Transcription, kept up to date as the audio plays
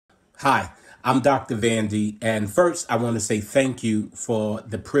Hi, I'm Dr. Vandy, and first I want to say thank you for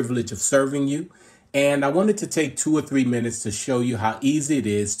the privilege of serving you. And I wanted to take 2 or 3 minutes to show you how easy it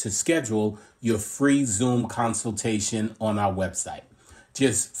is to schedule your free Zoom consultation on our website.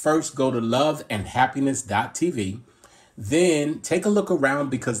 Just first go to loveandhappiness.tv. Then take a look around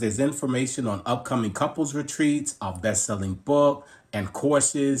because there's information on upcoming couples retreats, our best-selling book, and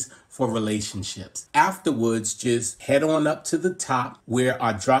courses for relationships. Afterwards, just head on up to the top where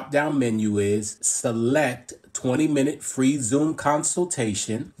our drop-down menu is, select 20-minute free Zoom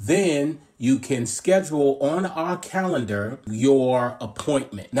consultation. Then you can schedule on our calendar your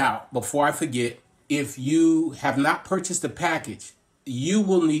appointment. Now, before I forget, if you have not purchased a package, you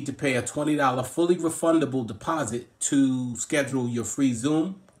will need to pay a $20 fully refundable deposit to schedule your free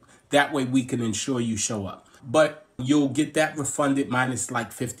Zoom. That way we can ensure you show up. But you'll get that refunded minus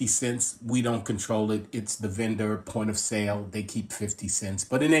like 50 cents. We don't control it. It's the vendor point of sale. They keep 50 cents.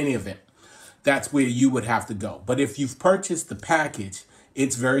 But in any event, that's where you would have to go. But if you've purchased the package,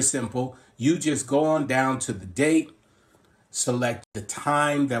 it's very simple. You just go on down to the date, select the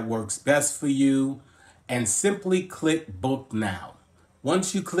time that works best for you, and simply click Book Now.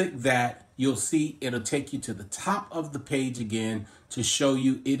 Once you click that, you'll see it'll take you to the top of the page again to show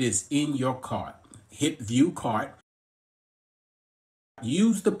you it is in your cart. Hit View Cart.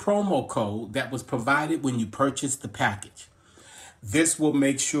 Use the promo code that was provided when you purchased the package. This will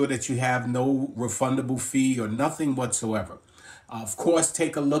make sure that you have no refundable fee or nothing whatsoever. Of course,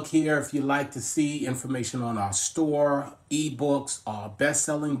 take a look here if you'd like to see information on our store, ebooks, our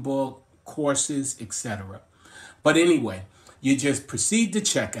best-selling book, courses, etc. But anyway, you just proceed to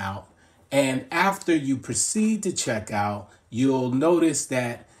checkout, and after you proceed to checkout, you'll notice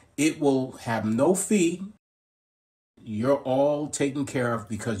that it will have no fee. You're all taken care of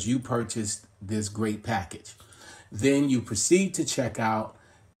because you purchased this great package. Then you proceed to checkout,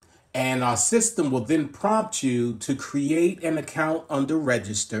 and our system will then prompt you to create an account under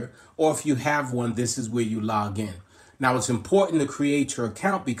Register, or if you have one, this is where you log in. Now, it's important to create your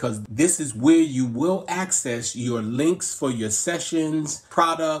account because this is where you will access your links for your sessions,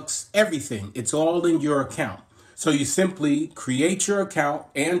 products, everything. It's all in your account. So you simply create your account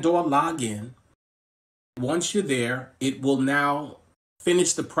and/or log in. Once you're there, it will now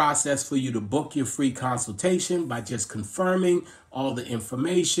finish the process for you to book your free consultation by just confirming all the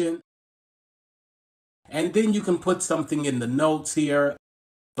information. And then you can put something in the notes here.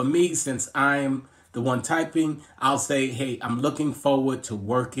 For me, since I'm the one typing, I'll say, hey, I'm looking forward to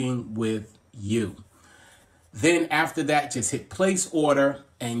working with you. Then after that, just hit place order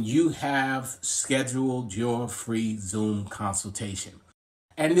and you have scheduled your free Zoom consultation.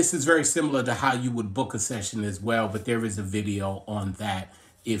 And this is very similar to how you would book a session as well, but there is a video on that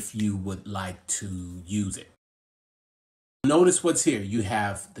if you would like to use it. Notice what's here. You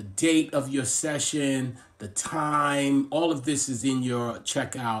have the date of your session, the time, all of this is in your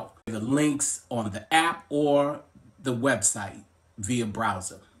checkout, the links on the app or the website via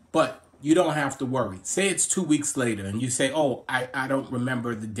browser. But you don't have to worry. Say it's 2 weeks later and you say, oh, I don't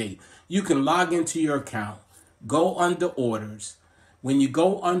remember the date. You can log into your account, go under orders. When you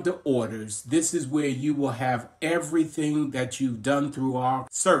go under orders, this is where you will have everything that you've done through our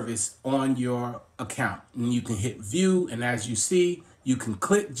service on your account. And you can hit view, and as you see, you can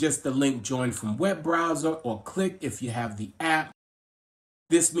click just the link join from web browser or click if you have the app.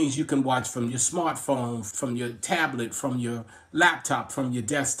 This means you can watch from your smartphone, from your tablet, from your laptop, from your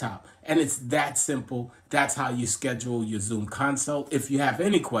desktop. And it's that simple. That's how you schedule your Zoom consult. If you have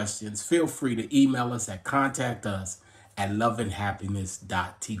any questions, feel free to email us at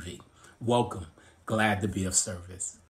contactus@loveandhappiness.tv. Welcome. Glad to be of service.